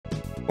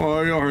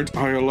Why aren't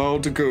I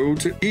allowed to go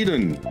to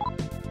Eden?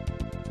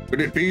 Could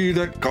it be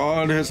that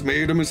God has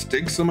made a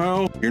mistake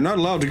somehow? You're not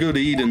allowed to go to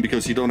Eden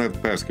because you don't have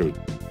the passcode.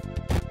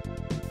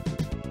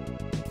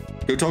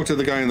 Go talk to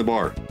the guy in the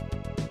bar.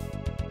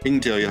 He can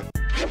tell you.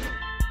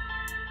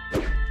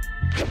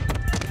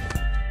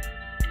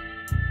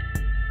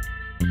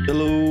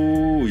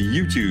 Hello,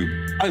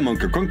 YouTube. I'm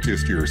Unca Crunk,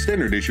 just your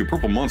standard issue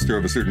purple monster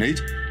of a certain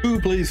age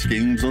who plays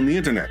games on the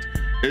internet.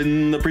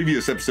 In the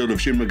previous episode of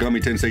Shin Megami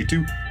Tensei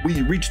II,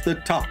 we reached the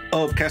top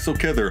of Castle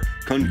Kether,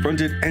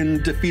 confronted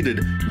and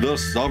defeated the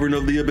Sovereign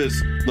of the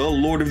Abyss, the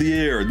Lord of the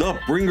Air, the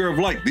Bringer of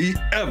Light, the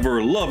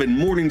ever-loving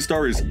Morning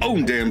Star's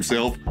own damn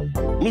self,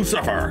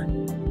 Lucifer,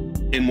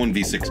 in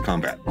 1v6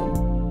 combat.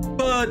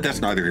 But that's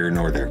neither here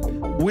nor there.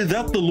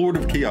 Without the Lord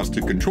of Chaos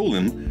to control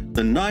him,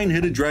 the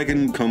nine-headed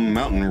dragon come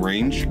mountain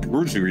range,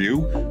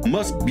 Kurzuryu,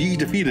 must be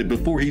defeated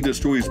before he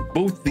destroys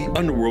both the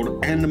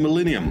underworld and the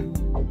Millennium.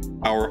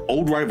 Our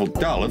old rival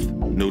Daleth,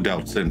 no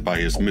doubt sent by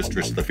his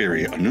mistress the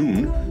fairy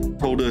Anun,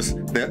 told us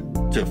that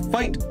to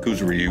fight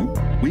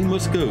Kurzuryu, we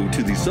must go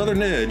to the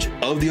southern edge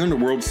of the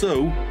underworld,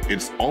 so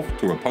it's off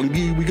to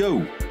Roppongi we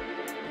go.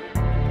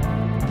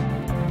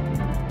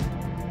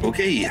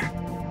 Okay.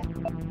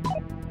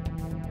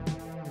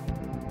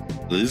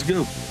 Let's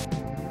go.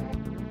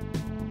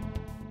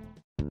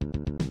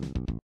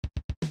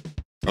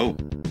 Oh,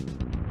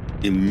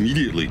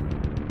 immediately.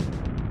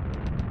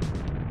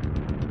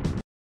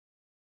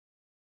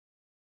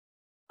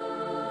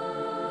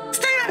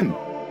 Stan!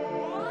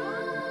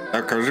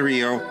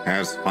 Kurzuryu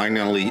has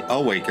finally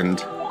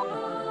awakened.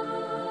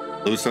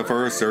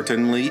 Lucifer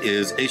certainly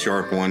is a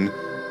sharp one,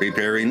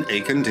 preparing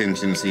a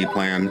contingency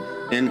plan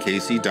in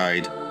case he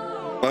died.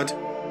 But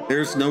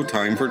there's no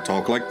time for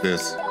talk like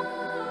this.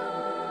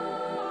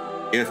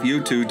 If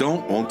you two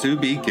don't want to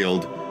be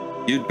killed,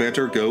 you'd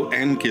better go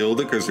and kill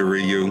the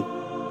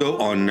Kurzuryu. Go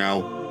on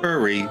now,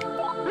 hurry.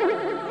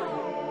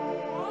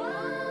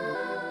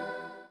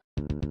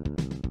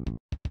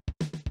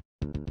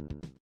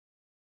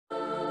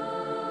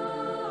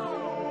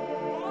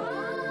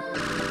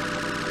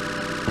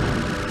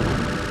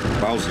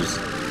 Wowzers.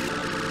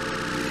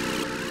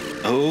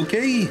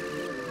 Okay.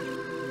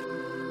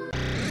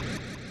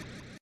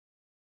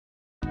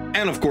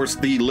 And of course,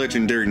 the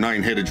legendary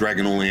nine-headed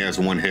dragon only has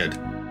one head.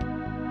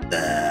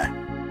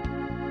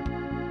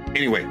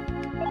 Anyway,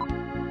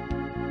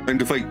 time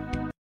to fight.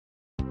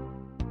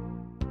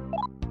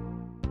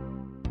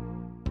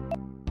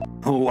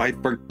 Oh, I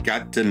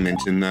forgot to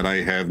mention that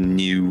I have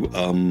new,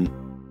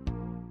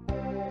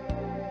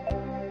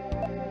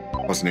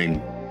 what's the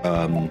name?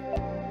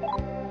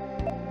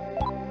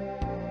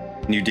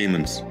 New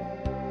demons.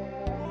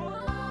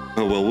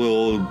 Oh, well,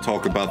 we'll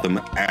talk about them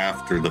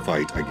after the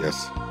fight, I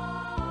guess.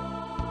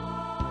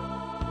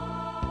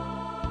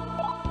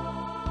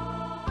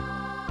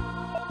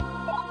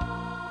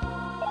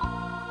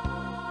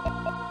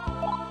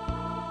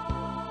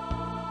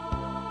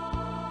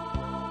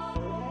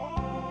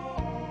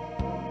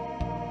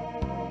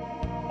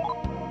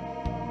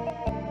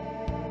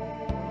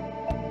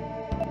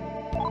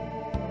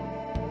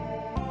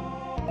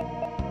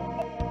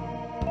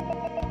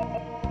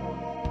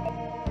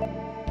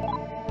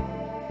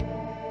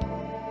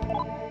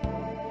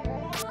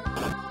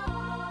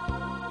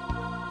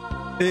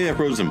 Hey, I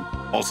froze him.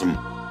 Awesome.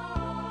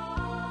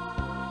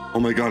 Oh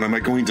my god, am I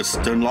going to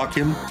stun lock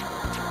him?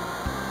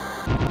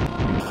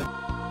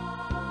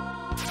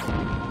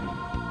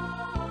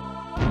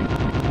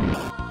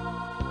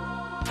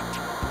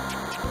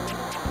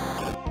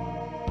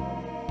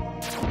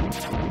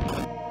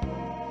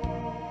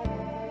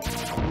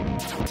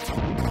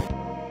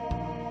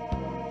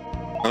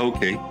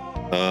 Okay.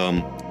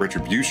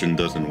 Retribution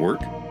doesn't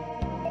work.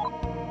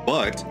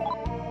 But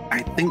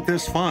I think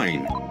that's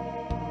fine.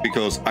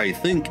 Because I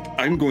think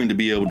I'm going to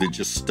be able to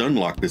just stun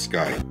lock this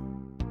guy.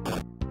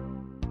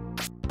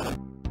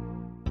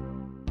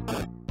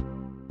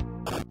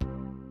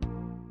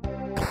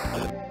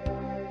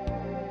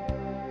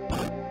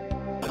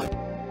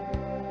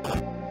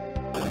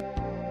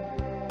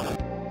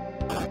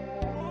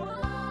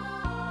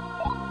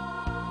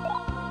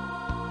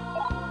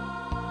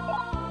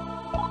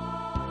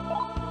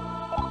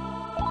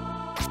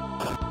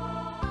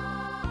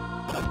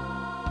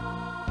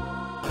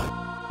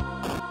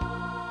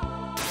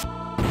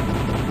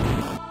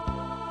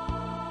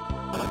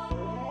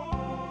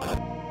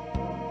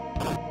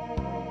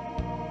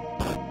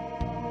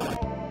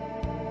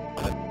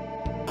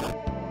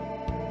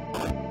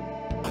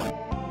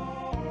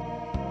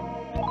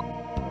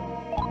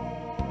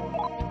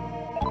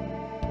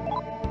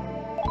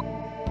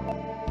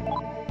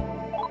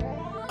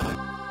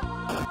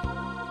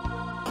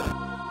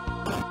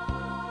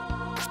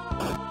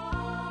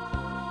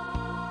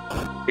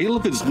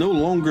 Aleph is no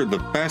longer the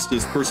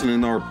fastest person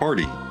in our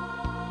party.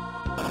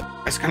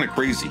 That's kind of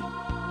crazy.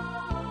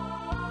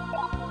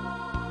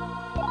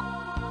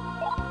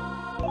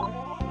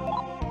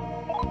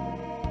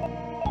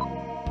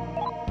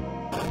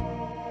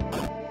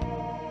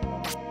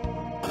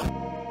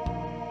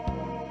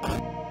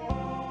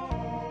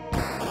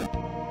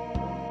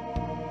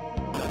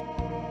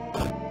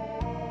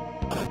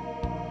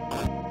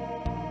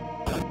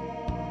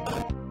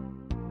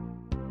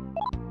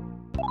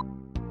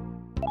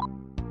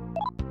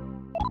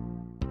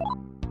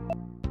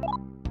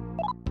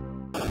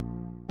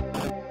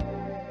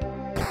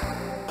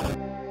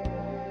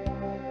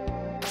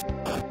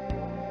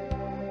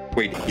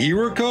 Wait,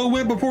 Hiroko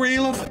went before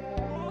Aleph?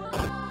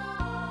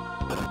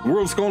 The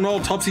world's gone all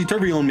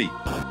topsy-turvy on me.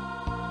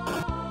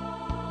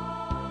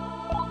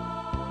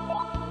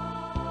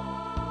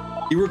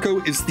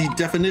 Hiroko is the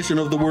definition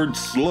of the word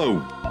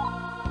slow.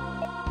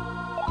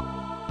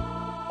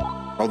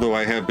 Although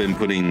I have been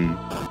putting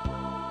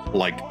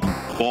like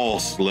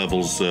boss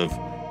levels of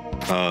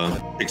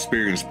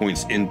experience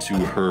points into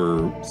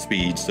her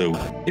speed, so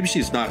maybe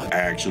she's not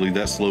actually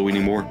that slow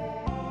anymore.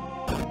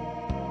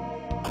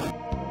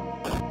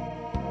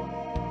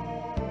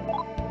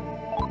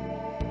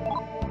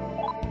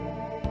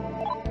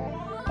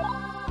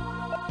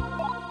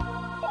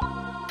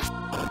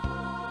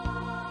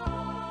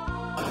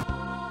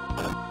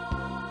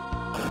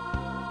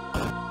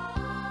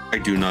 I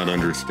do not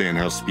understand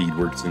how speed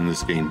works in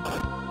this game.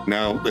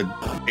 Now that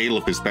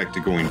Aleph is back to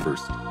going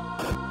first.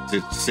 Is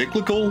it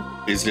cyclical?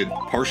 Is it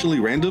partially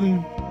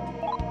random?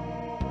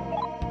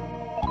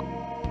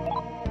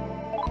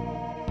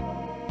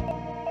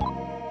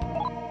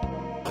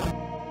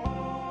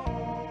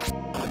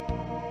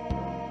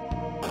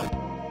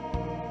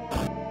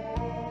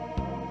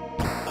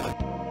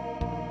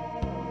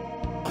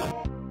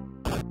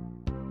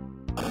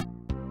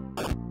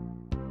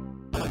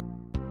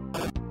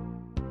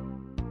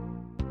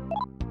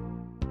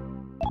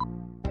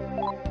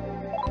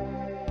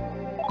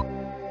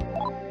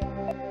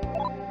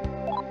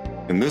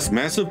 In this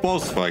massive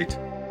boss fight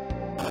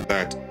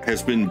that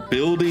has been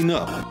building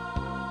up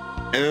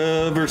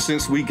ever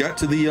since we got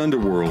to the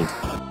underworld.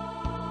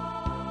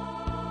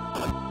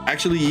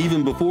 Actually,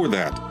 even before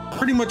that,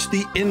 pretty much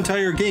the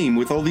entire game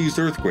with all these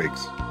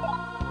earthquakes.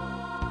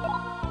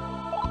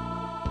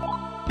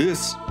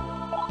 This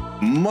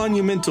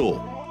monumental,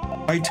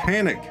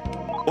 titanic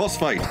boss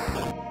fight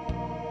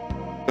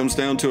comes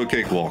down to a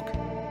cakewalk.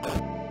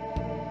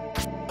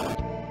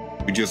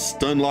 We just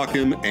stun lock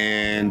him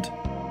and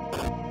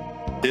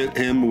hit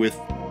him with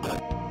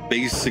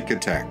basic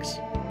attacks.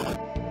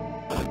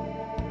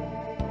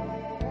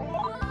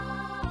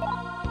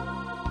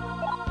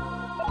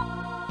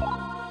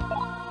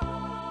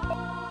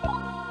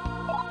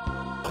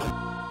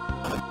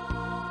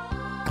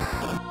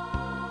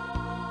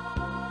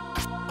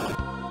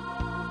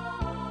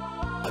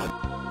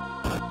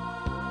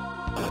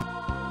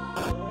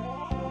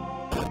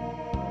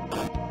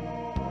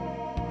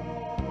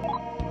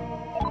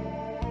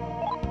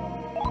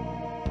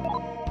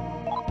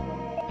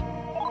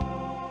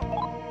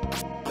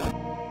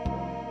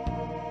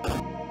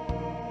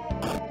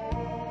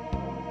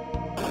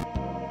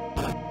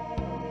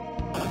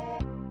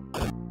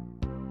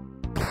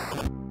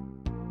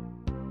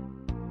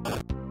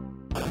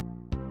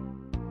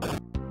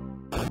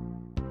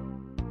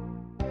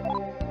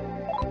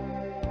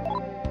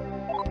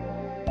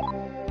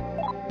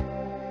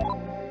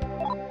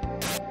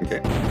 Okay.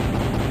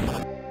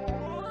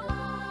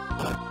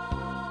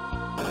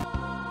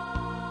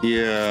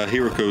 Yeah,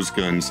 Hiroko's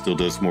gun still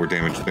does more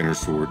damage than her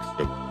sword,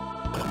 so.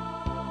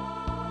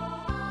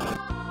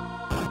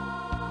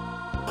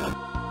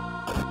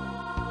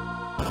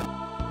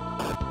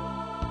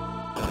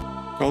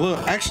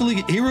 Although, actually,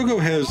 Hiroko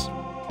has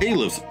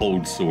Aleph's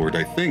old sword,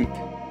 I think.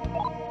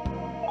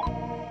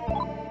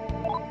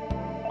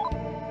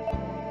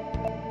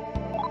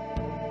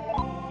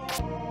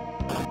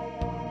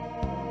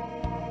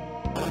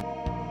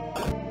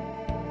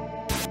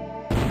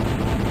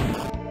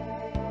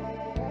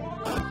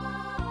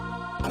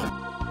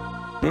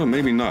 Well,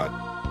 maybe not.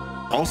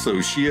 Also,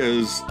 she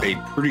has a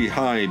pretty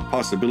high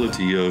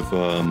possibility of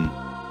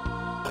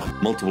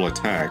multiple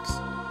attacks.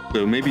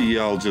 So maybe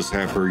I'll just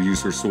have her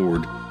use her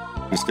sword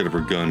instead of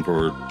her gun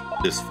for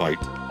this fight.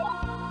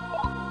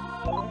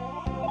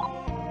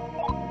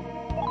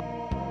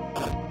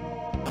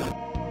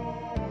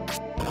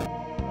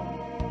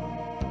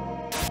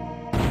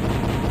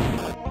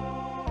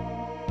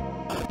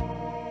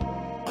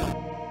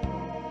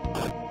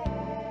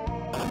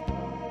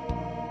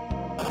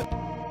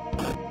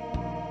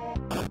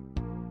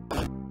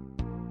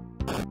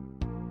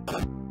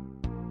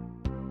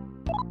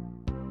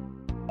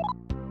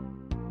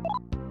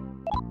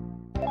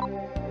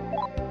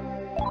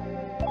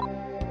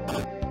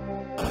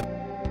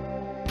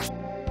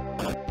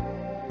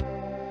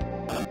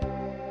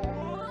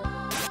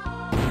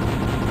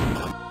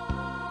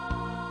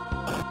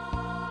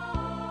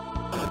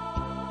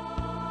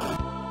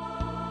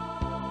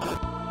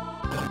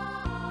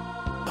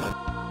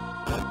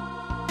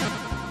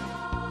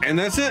 And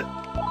that's it.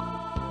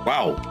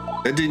 Wow,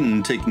 that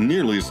didn't take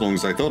nearly as long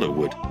as I thought it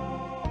would.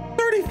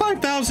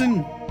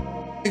 35,000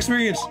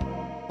 experience.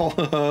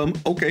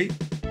 Okay.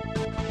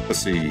 Let's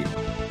see.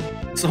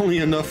 It's only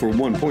enough for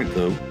 1 point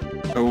though.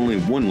 Only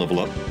 1 level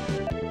up.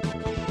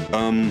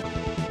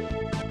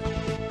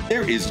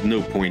 There is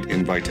no point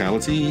in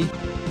vitality.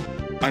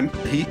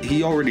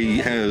 He already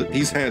has.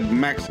 He's had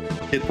max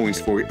hit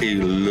points for a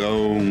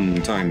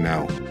long time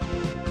now.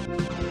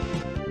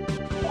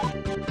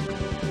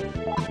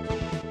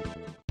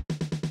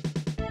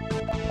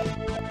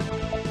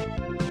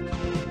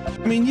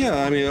 I mean,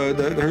 yeah, I mean,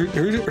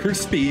 her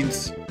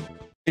speeds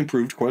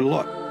improved quite a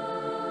lot.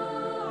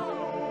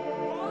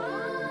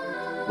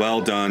 Well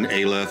done,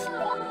 Aleph.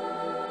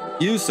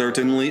 You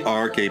certainly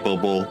are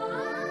capable.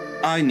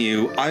 I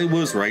knew I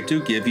was right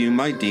to give you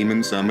my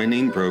demon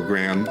summoning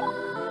program.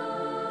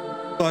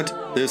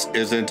 But this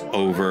isn't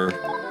over.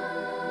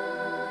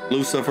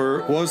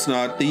 Lucifer was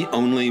not the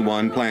only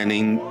one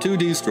planning to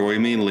destroy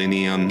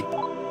Millennium.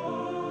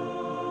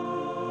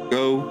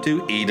 Go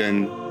to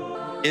Eden.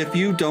 If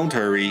you don't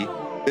hurry,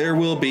 there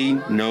will be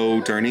no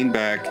turning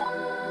back.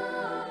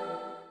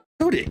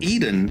 Go to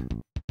Eden?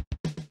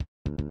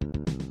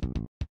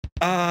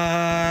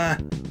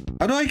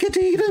 How do I get to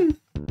Eden?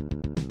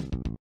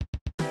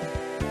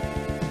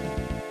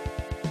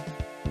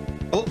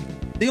 Oh,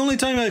 the only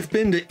time I've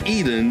been to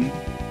Eden,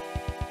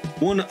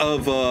 one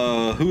of,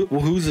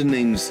 who's the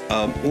name's,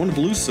 one of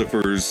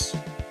Lucifer's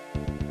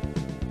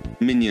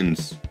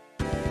minions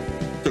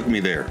took me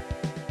there.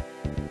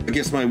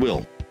 Against my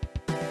will.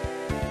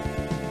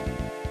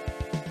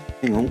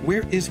 Hang on,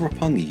 where is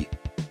Rapungi?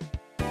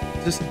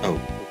 Is this, oh,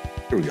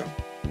 here we go.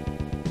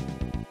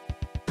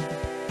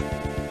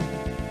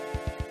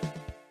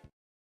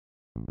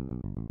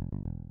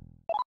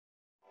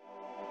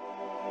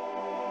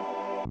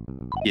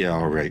 Yeah,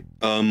 all right.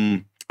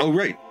 Oh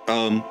right.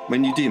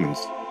 Menu demons.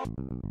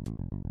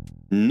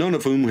 None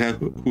of whom have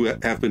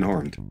been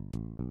harmed.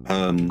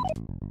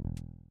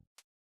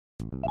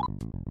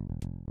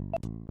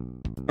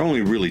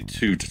 Only really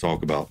two to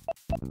talk about.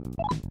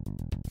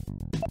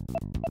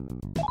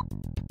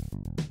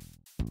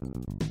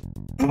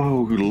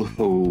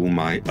 Oh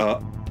my.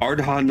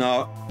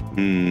 Ardhana.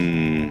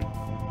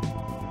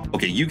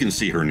 Okay, you can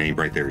see her name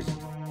right there.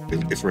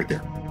 It's right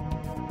there.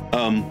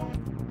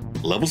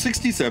 Level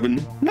 67,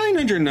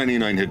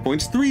 999 hit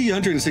points,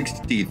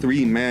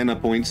 363 mana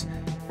points.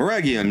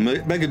 Moragian,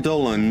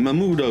 Megadolan,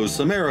 Mamudo,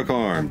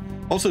 Samarakarm.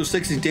 Also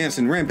 60 Dance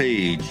and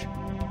Rampage.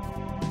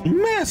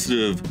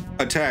 Massive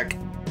attack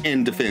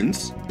and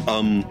defense.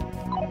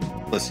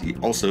 Let's see.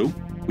 Also,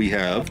 we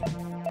have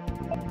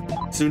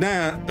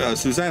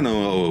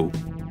Susano,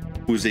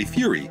 who's a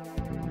Fury.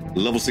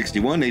 Level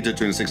 61,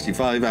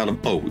 865 out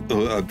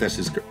of, that's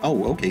his,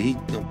 okay.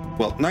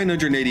 Well,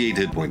 988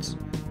 hit points.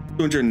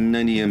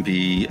 290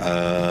 MP.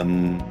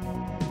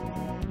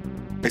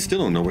 I still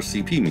don't know what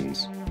CP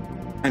means.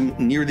 I'm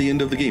near the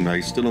end of the game.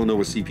 I still don't know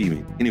what CP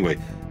means. Anyway,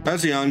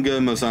 Pasianga,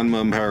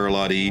 Masanma,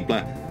 Paralati,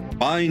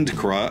 Bind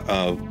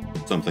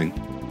something,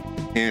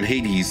 and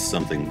Hades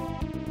something.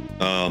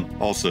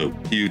 Also,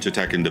 huge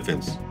attack and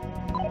defense.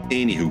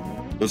 Anywho,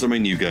 those are my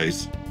new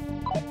guys.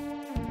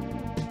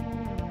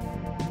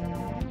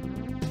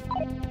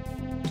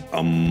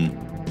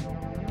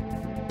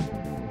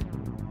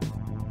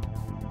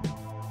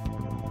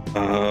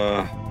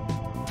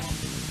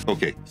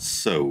 Okay,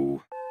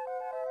 so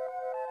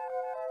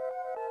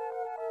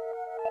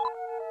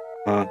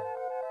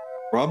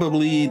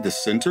probably the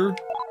center.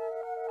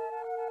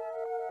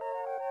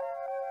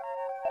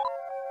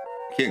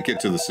 Can't get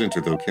to the center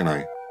though, can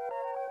I?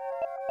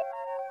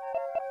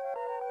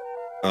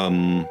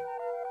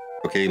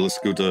 Okay, let's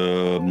go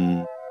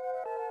to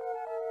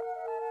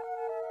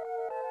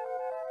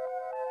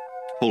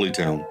Holy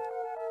Town.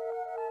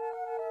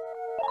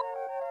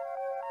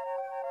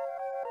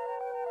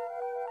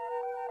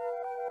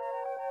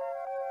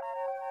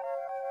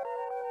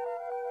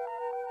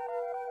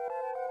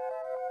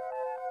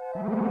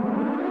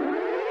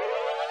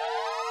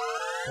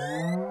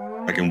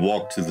 I can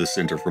walk to the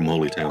center from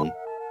Holy Town.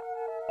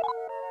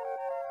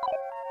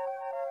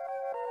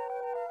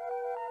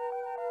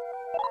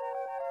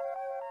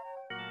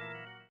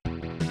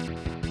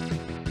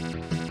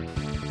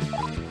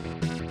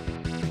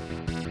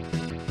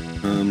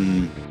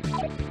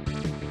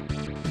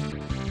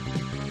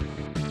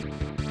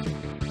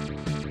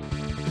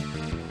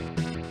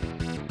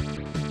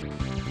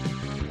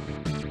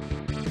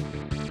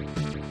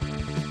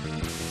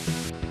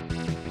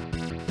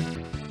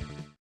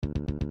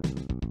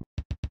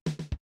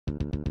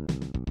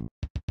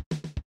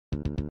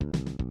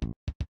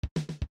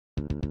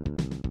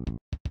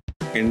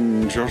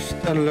 In just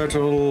a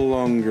little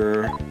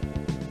longer,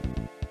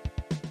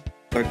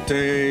 the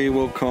day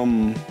will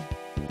come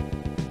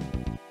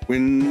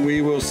when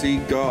we will see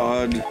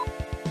God.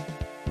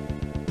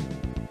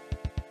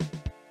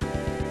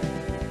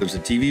 Does the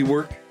TV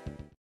work?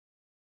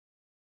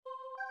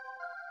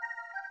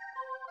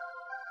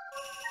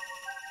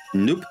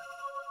 Nope.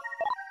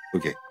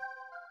 Okay.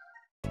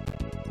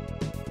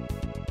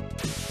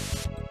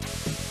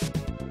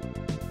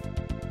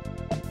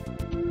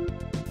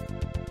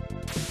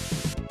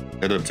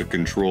 Head up to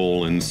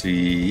control and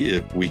see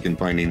if we can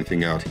find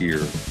anything out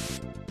here.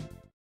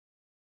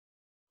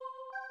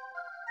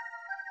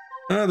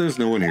 Ah, there's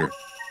no one here.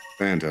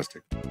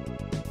 Fantastic.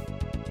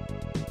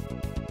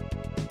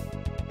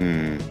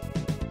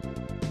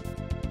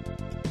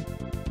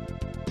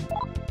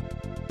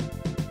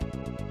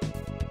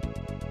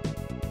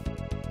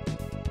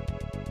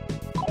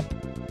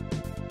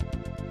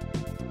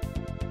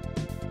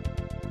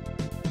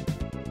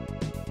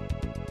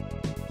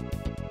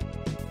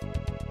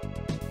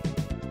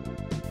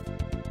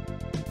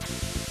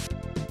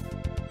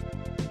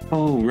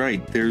 Oh,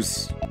 right,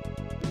 there's...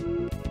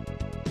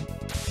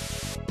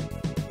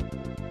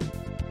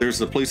 There's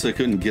a place I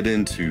couldn't get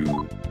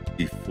into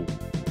before.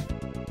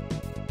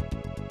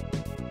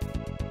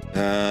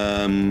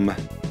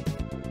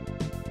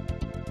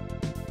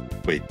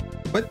 Wait,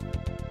 what?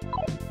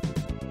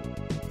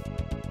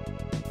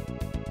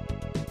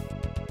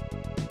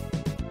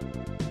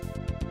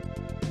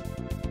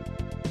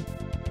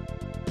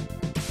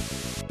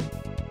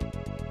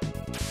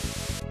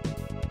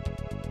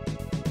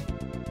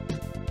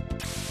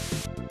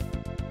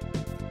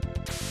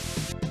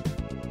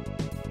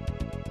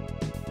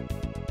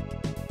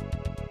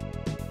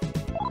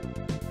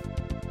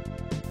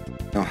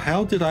 Now,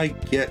 how did I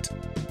get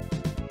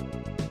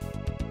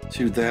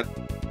to that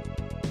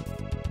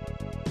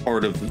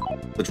part of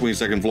the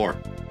 22nd floor?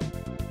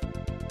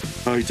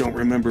 I don't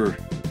remember.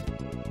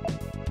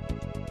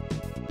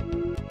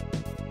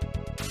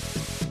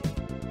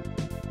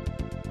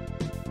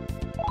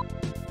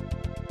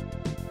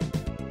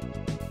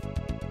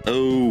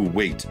 Oh,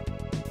 wait.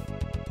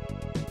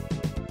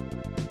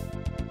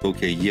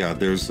 Okay, yeah,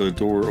 there's a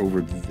door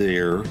over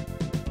there.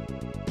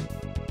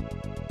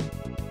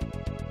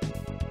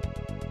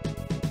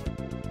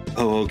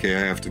 Oh, okay,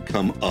 I have to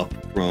come up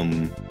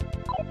from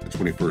the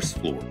 21st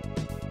floor.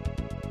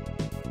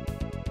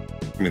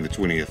 I mean, the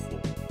 20th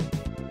floor.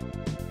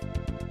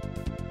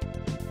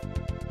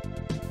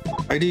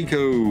 ID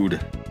code.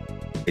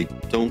 I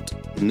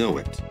don't know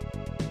it.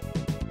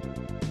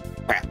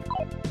 Crap.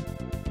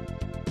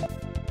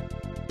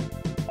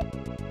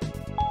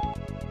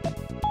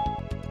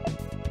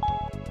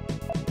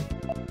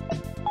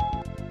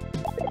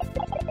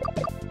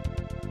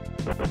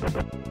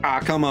 Ah,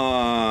 come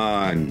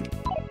on.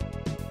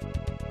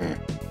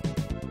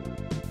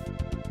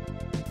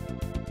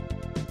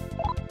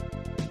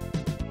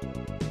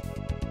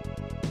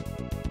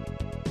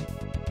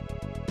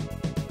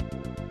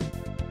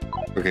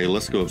 Okay,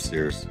 let's go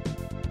upstairs.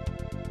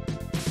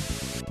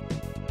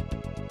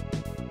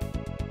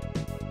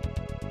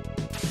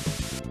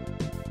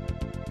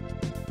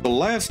 The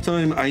last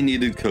time I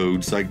needed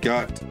codes, I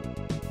got,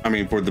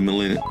 for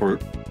the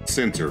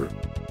center,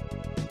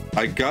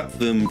 I got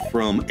them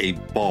from a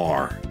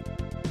bar.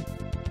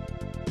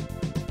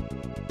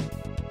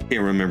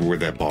 Can't remember where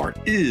that bar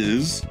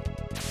is,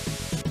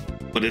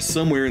 but it's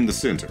somewhere in the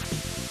center.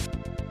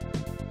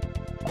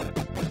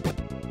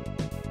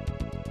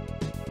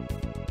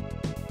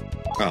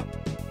 Oh,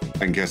 I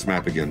can cast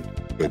map again.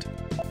 Good.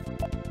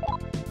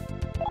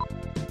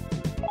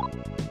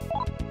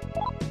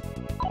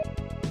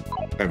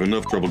 I have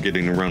enough trouble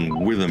getting around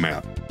with a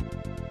map.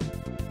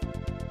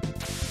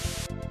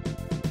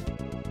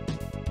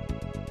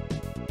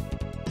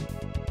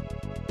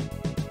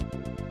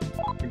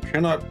 I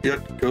cannot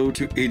yet go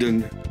to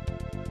Eden.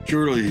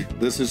 Surely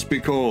this is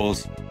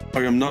because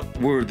I am not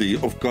worthy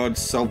of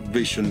God's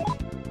salvation.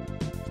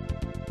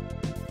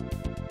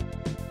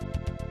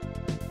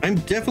 I'm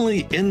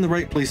definitely in the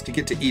right place to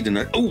get to Eden.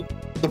 Oh,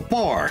 the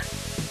bar.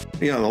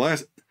 Yeah, the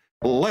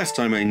last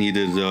time I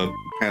needed a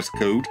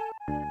passcode,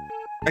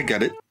 I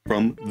got it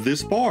from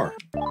this bar.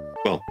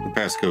 Well, the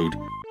passcode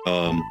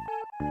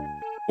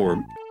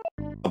for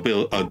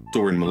a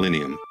door in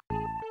Millennium.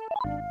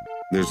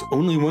 There's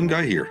only one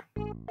guy here,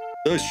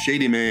 the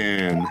Shady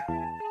Man.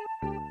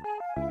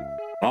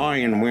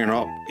 Lion went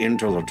up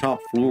into the top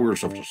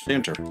floors of the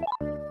center.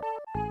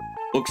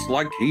 Looks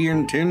like he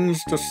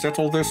intends to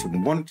settle this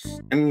once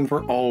and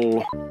for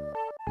all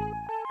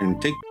and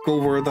take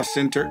over the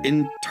center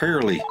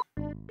entirely.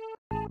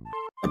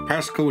 The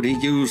passcode he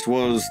used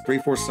was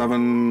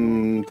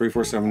 347.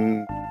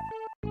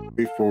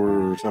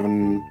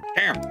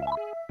 Damn!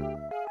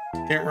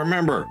 Can't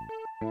remember.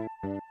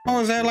 What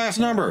was that last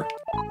number?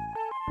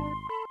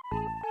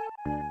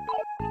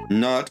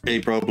 Not a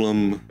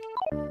problem.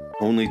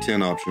 Only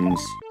 10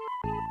 options.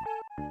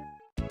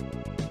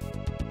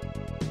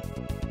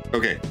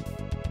 Okay,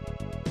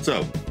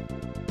 so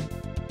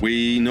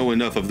we know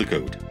enough of the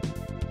code.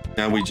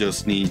 Now we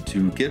just need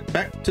to get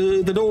back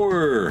to the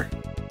door.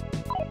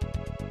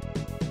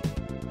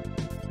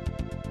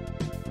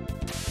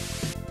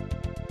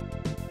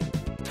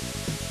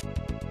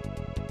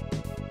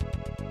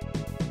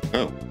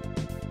 Oh.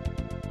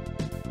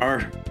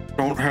 I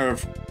don't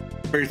have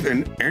faith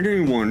in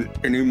anyone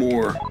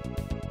anymore.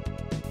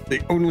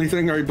 The only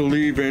thing I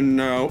believe in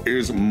now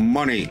is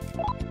money.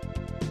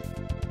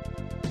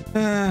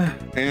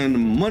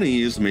 And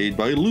money is made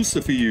by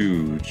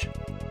Lucifuge,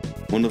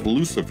 one of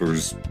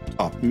Lucifer's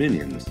top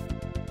minions.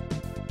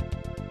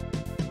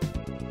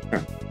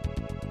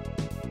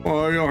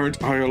 Why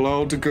aren't I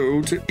allowed to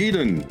go to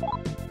Eden?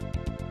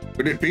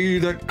 Could it be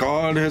that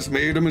God has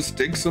made a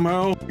mistake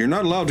somehow? You're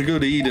not allowed to go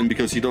to Eden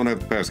because you don't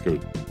have the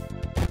passcode.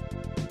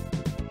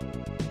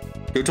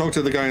 Go talk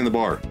to the guy in the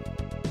bar.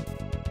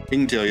 He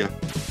can tell you.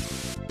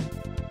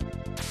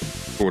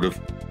 Sort of.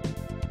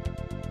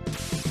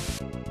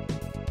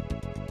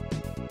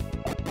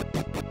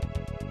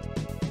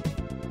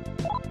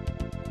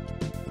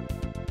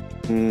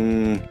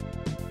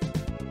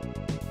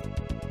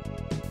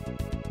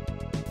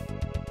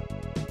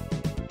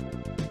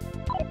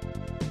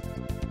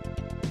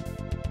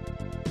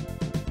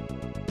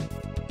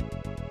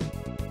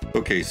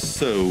 Okay,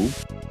 so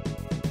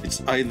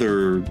it's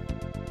either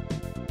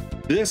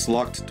this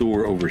locked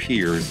door over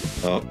here,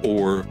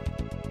 or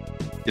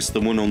it's the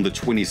one on the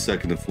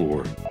 22nd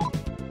floor.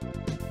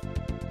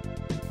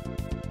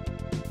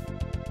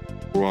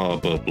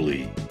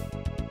 Probably.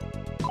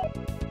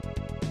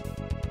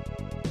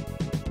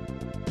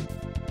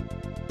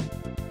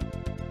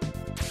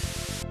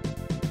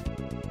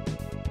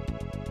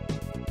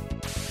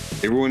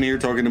 Everyone here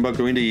talking about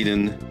going to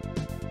Eden.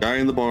 Guy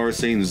in the bar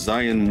saying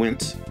Zion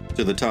went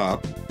to the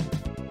top.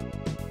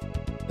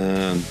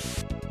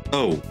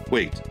 Oh,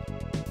 wait.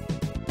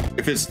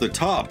 If it's the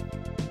top.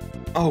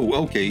 Oh,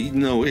 okay.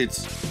 No,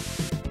 it's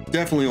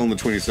definitely on the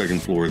 22nd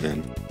floor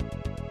then.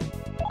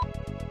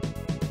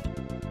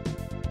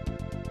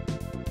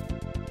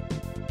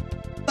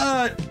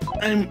 But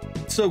I'm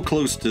so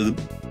close to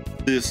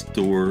this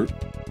door.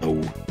 Oh,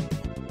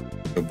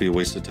 it'll be a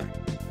waste of time.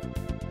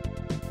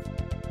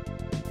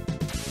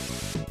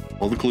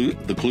 All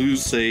the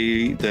clues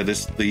say that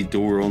it's the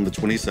door on the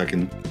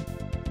 22nd.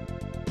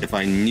 If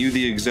I knew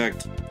the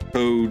exact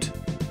code,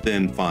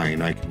 then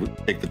fine. I could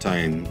take the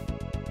time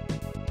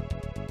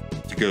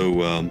to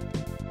go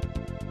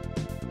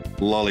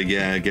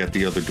lollygag at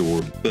the other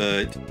door,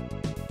 but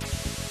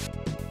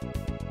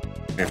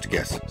I have to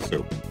guess,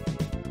 so.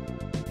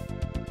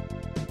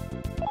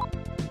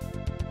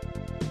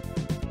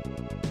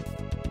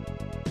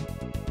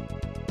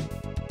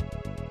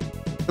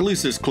 At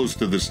least it's close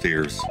to the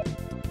stairs.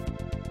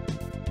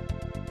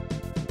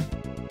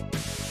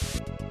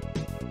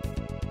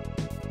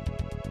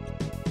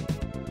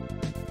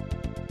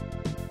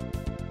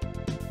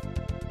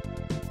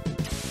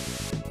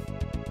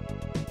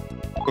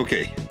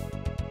 Okay,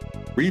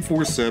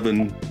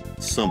 347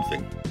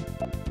 something.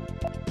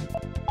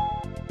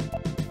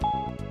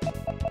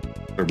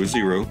 There was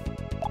 0.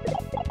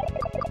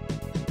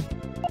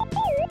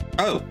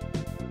 Oh,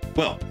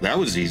 well, that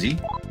was easy.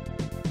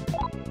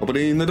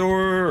 Opening the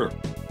door.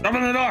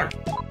 Open the door.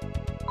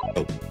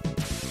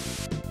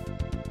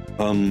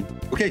 Oh.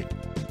 Okay.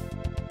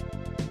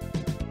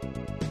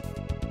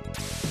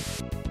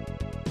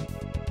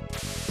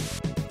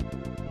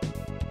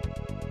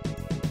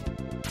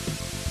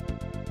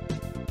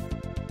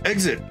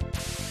 Exit.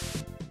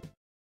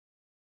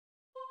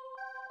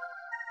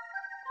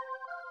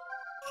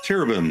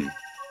 Cherubim.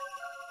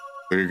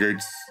 The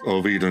gates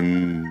of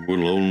Eden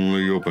will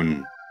only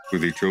open to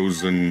the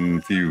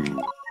chosen few.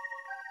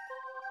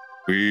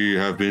 We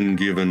have been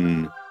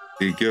given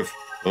the gift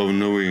of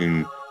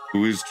knowing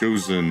who is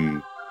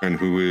chosen and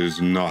who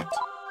is not.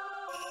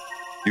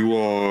 You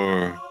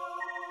are...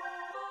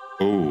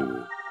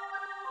 Oh.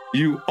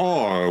 You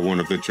are one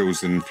of the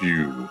chosen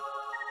few.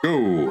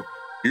 Go.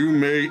 You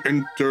may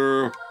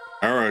enter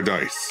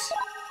paradise.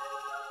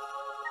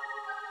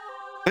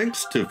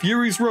 Thanks to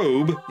Fury's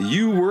robe,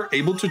 you were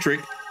able to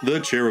trick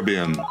the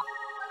cherubim.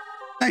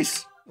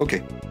 Nice.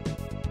 Okay.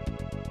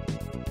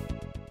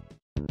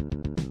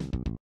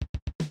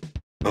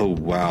 Oh,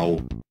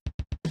 wow.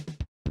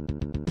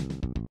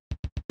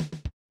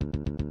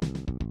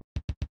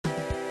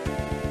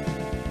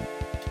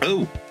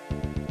 Oh.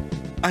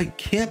 I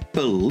can't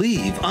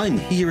believe I'm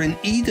here in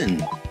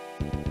Eden.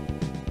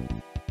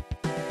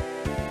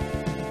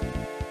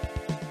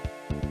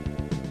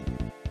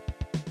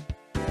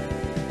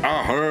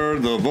 I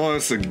heard the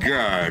voice of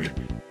God,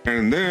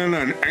 and then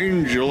an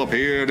angel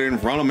appeared in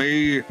front of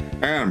me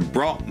and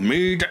brought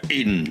me to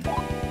Eden.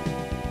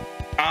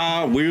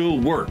 I will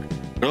work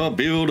to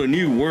build a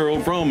new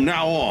world from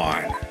now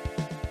on.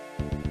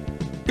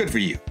 Good for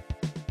you.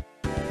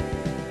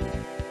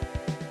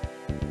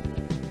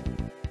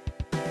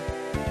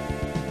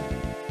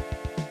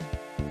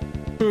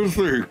 To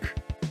think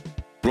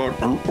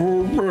that an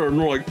old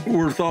man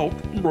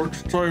without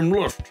much time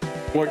left,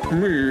 like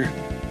me,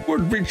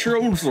 would be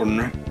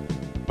chosen.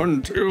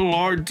 Until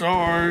I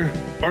die,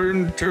 I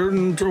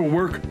intend to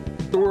work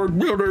toward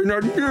building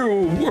a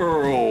new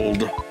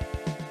world.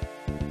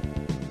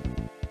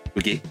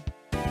 Okay.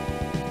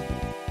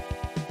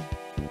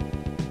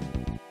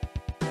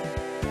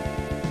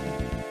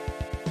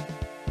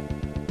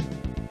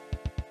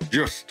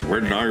 Just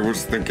when I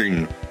was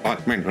thinking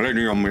that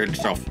Millennium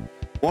itself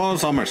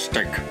was a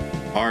mistake,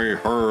 I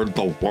heard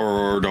the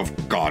word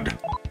of God.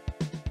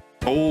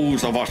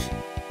 Those of us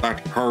that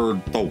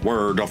heard the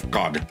word of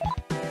God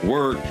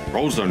were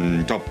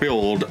chosen to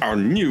build a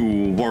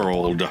new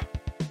world.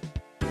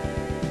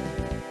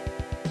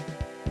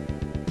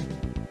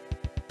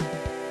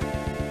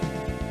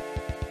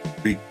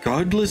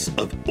 Regardless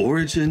of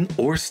origin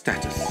or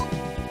status,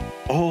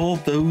 all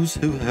those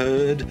who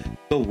heard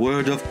the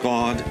word of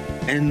God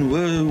and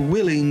were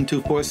willing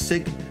to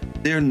forsake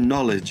their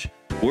knowledge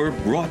were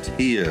brought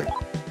here.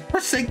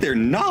 Forsake their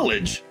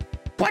knowledge?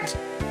 What?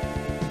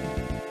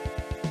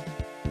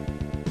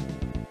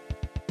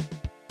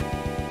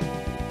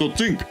 To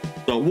think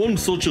that one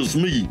such as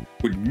me,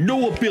 with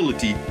no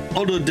ability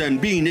other than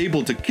being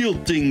able to kill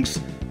things,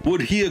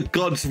 would hear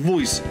God's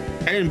voice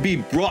and be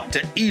brought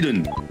to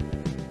Eden.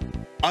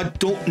 I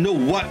don't know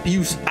what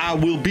use I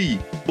will be,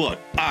 but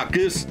I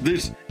guess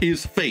this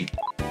is fate.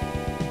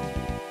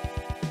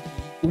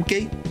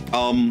 Okay.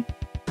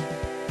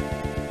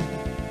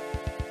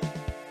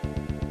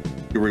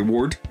 Your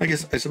reward, I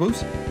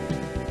suppose.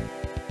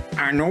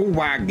 I know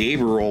why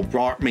Gabriel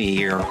brought me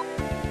here.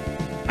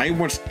 I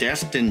was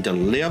destined to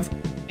live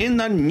in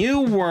the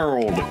new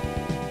world.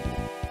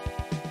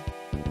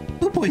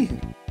 Oh boy.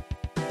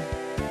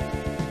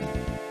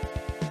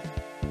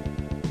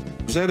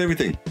 Is that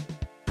everything?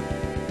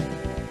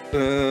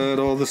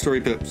 All the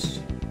story pips.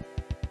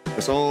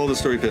 That's all the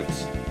story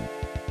pips.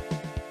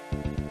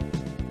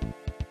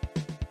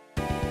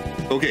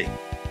 Okay.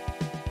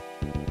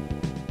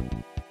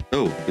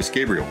 Oh, it's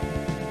Gabriel.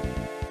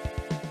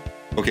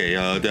 Okay,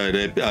 I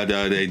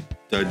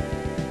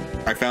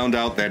found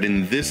out that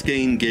in this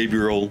game,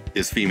 Gabriel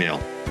is female,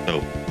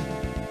 so.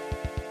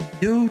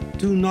 You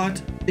do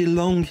not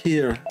belong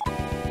here.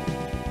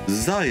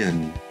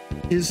 Zion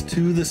is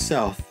to the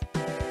south.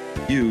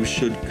 You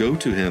should go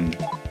to him.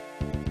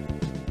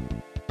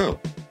 Oh.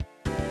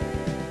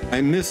 I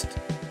missed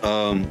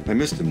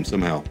him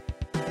somehow.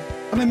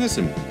 How'd I miss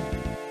him?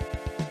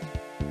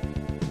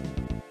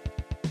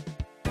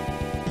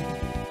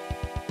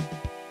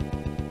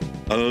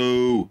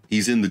 Oh,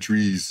 he's in the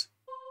trees.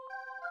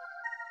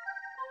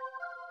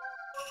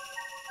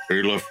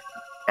 Aleph,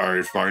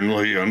 I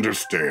finally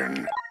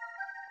understand.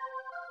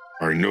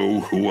 I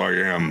know who I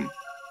am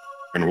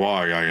and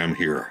why I am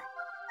here.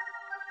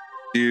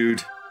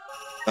 Dude,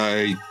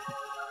 I'm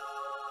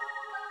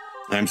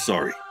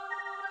sorry.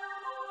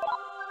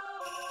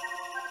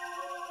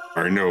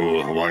 I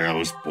know why I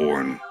was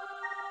born,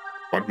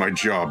 what my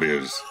job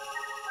is,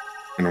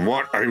 and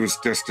what I was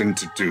destined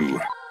to do.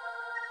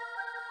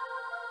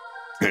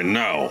 And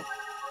now,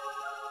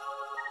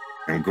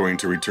 I'm going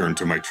to return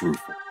to my true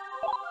form.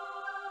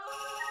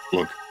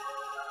 Look,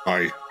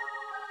 I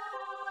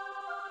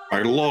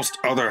lost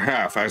other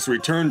half has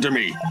returned to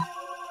me.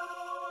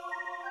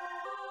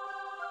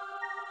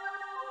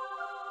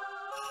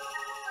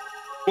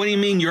 What do you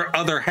mean your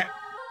other half?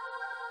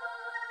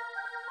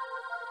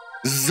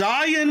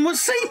 Zion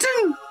was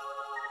Satan?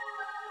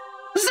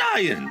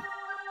 Zion,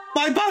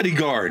 my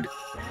bodyguard,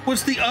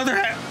 was the other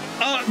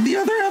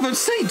half of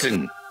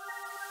Satan.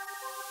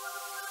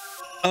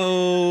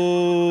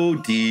 Oh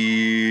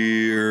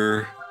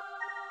dear.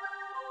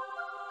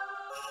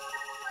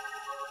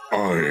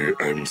 I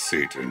am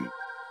Satan.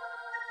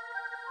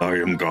 I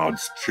am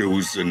God's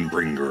chosen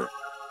bringer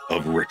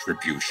of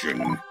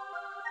retribution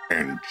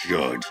and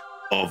judge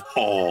of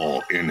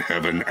all in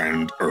heaven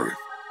and earth,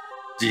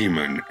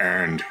 demon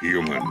and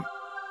human.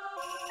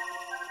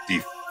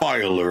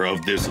 Defiler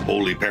of this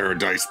holy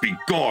paradise, be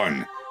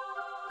gone!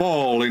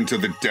 Fall into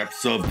the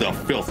depths of the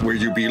filth where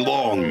you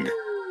belong!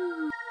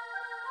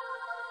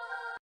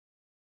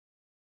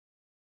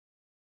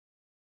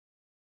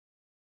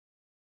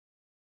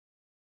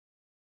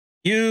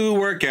 You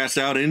were cast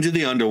out into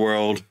the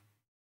underworld.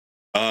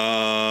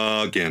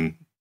 Again.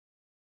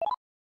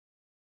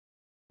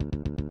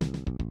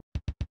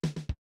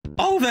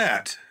 All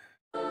that.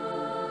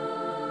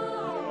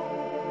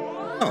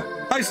 Oh,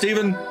 hi,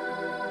 Steven.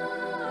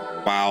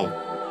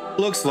 Wow.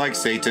 Looks like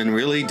Satan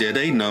really did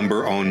a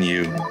number on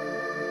you.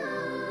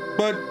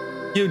 But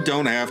you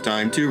don't have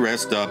time to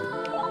rest up.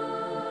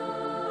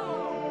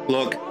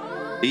 Look,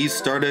 he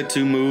started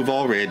to move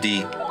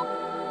already.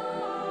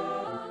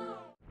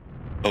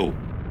 Oh.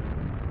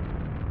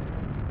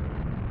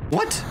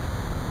 What?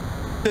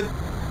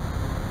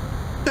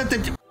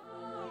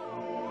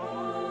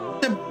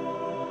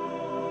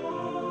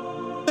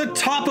 The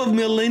top of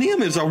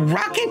Millennium is a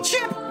rocket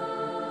ship?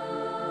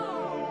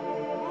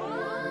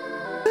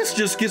 This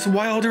just gets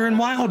wilder and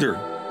wilder.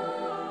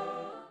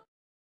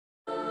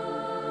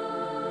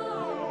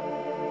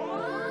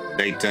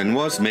 Satan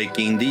was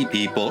making the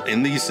people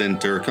in the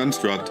center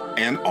construct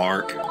an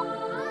ark.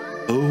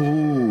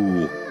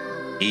 Oh.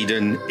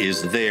 Eden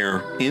is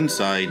there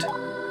inside.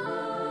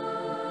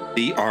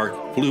 The ark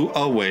flew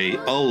away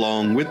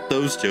along with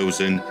those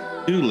chosen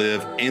who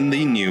live in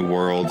the new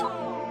world.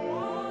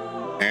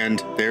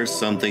 And there's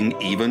something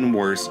even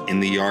worse in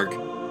the ark.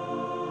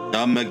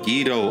 The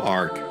Megiddo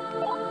Ark.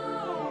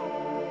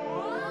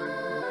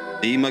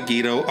 The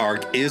Megiddo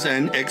Ark is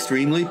an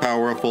extremely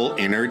powerful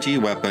energy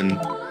weapon.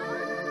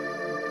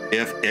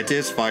 If it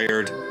is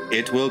fired,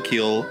 it will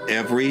kill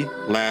every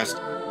last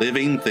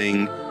living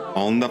thing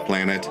on the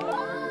planet.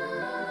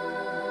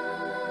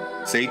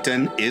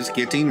 Satan is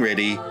getting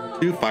ready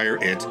to fire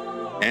it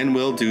and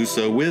will do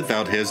so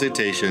without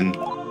hesitation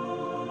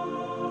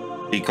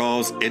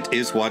because it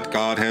is what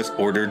God has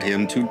ordered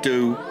him to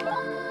do.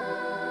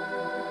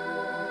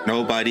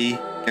 Nobody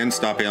can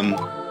stop him.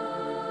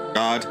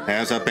 God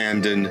has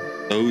abandoned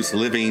those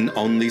living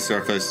on the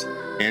surface,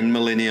 in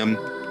Millennium,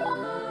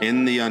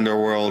 in the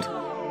underworld,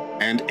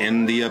 and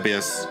in the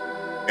abyss,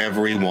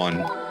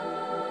 everyone.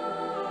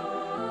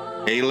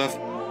 Aleph,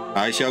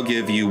 I shall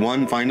give you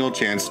one final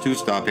chance to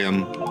stop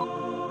him.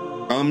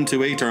 Come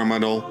to a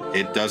terminal,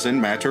 it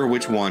doesn't matter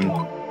which one.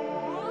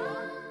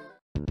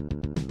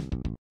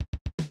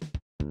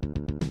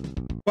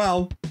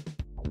 Well,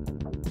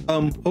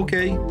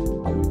 okay.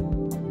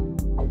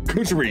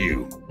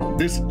 Kushiryu,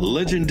 This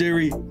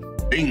legendary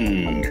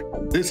Ding!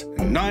 This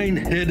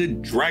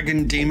 9-headed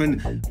dragon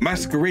demon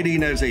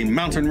masquerading as a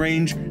mountain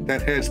range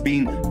that has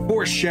been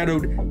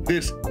foreshadowed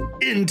this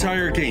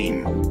entire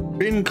game,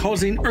 been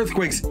causing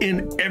earthquakes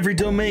in every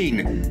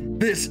domain.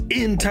 This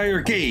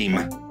entire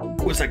game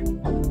was a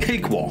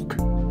cakewalk.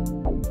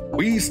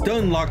 We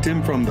stun locked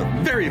him from the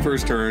very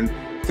first turn,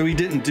 so he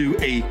didn't do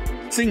a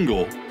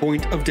single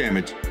point of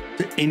damage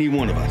to any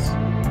one of us.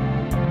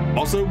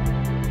 Also,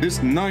 this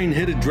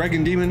 9-headed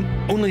dragon demon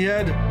only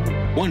had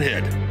one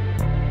head.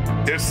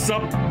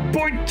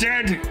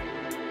 Disappointed!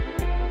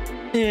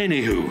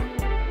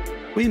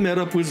 Anywho, we met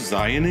up with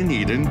Zion and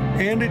Eden,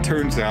 and it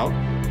turns out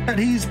that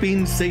he's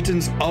been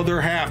Satan's other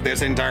half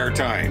this entire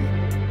time.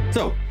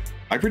 So,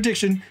 my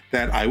prediction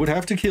that I would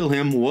have to kill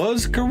him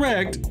was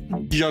correct,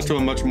 just to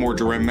a much more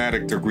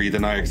dramatic degree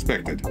than I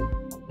expected.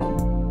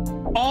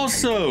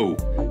 Also,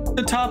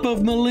 the top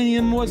of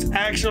Millennium was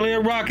actually a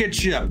rocket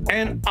ship,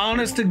 an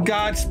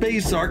honest-to-God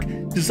space ark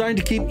designed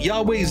to keep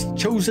Yahweh's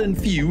chosen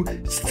few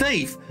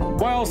safe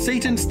while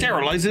Satan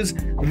sterilizes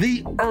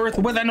the Earth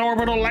with an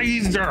orbital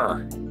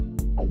laser.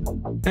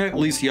 At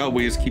least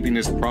Yahweh is keeping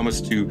his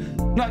promise to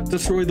not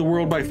destroy the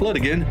world by flood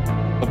again,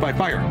 but by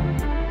fire.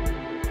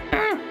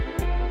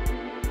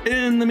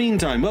 In the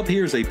meantime, up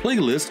here's a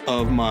playlist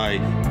of my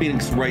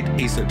Phoenix Wright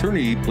Ace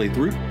Attorney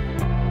playthrough.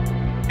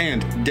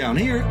 And down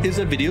here is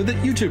a video that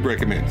YouTube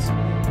recommends.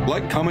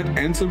 Like, comment,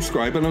 and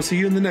subscribe, and I'll see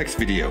you in the next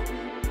video.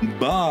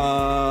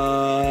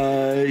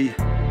 Bye!